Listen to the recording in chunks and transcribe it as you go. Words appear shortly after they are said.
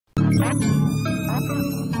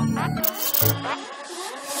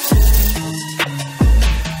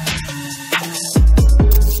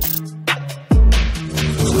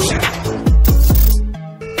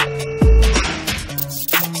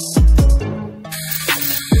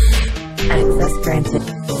Access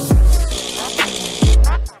granted.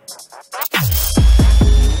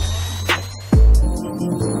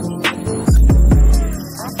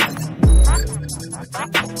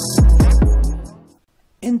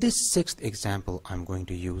 In this sixth example, I'm going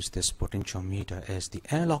to use this potentiometer as the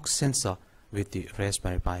analog sensor with the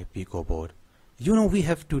Raspberry Pi Pico board. You know, we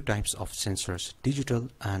have two types of sensors, digital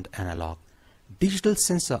and analog. Digital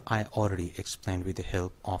sensor I already explained with the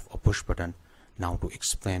help of a push button. Now to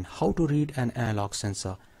explain how to read an analog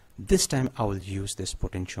sensor, this time I will use this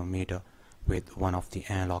potentiometer with one of the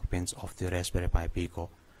analog pins of the Raspberry Pi Pico.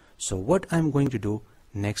 So what I'm going to do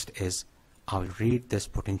next is I will read this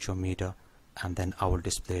potentiometer and then I will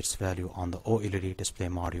display its value on the OLED display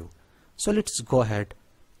module. So let's go ahead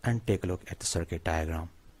and take a look at the circuit diagram.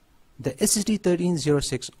 The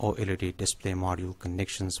SSD1306 Oled display module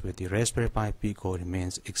connections with the Raspberry Pi Pico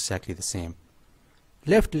remains exactly the same.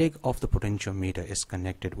 Left leg of the potentiometer is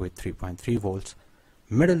connected with 3.3 volts,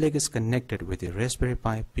 middle leg is connected with the Raspberry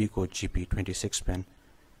Pi Pico GP26 pin,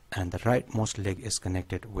 and the rightmost leg is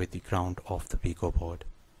connected with the ground of the Pico board.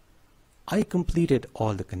 I completed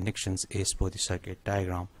all the connections as per the circuit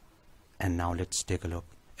diagram, and now let's take a look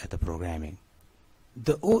at the programming.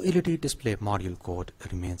 The OLED display module code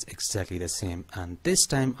remains exactly the same, and this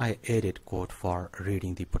time I added code for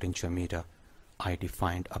reading the potentiometer. I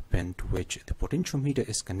defined a pin to which the potentiometer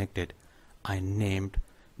is connected. I named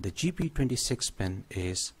the GP26 pin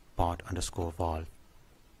as pot_valve.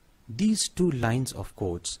 These two lines of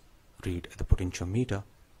codes read the potentiometer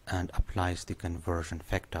and applies the conversion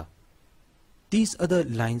factor. These other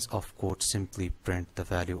lines of code simply print the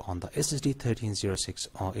value on the SSD1306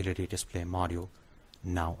 Oled display module.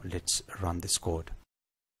 Now let's run this code.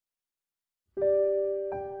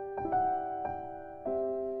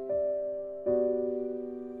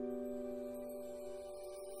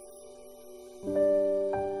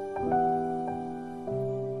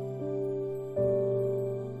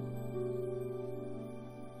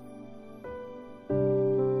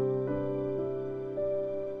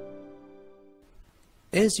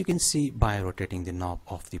 As you can see, by rotating the knob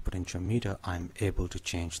of the potentiometer, I am able to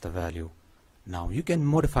change the value. Now you can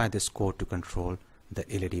modify this code to control the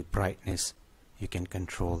LED brightness. You can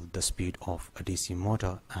control the speed of a DC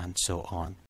motor and so on.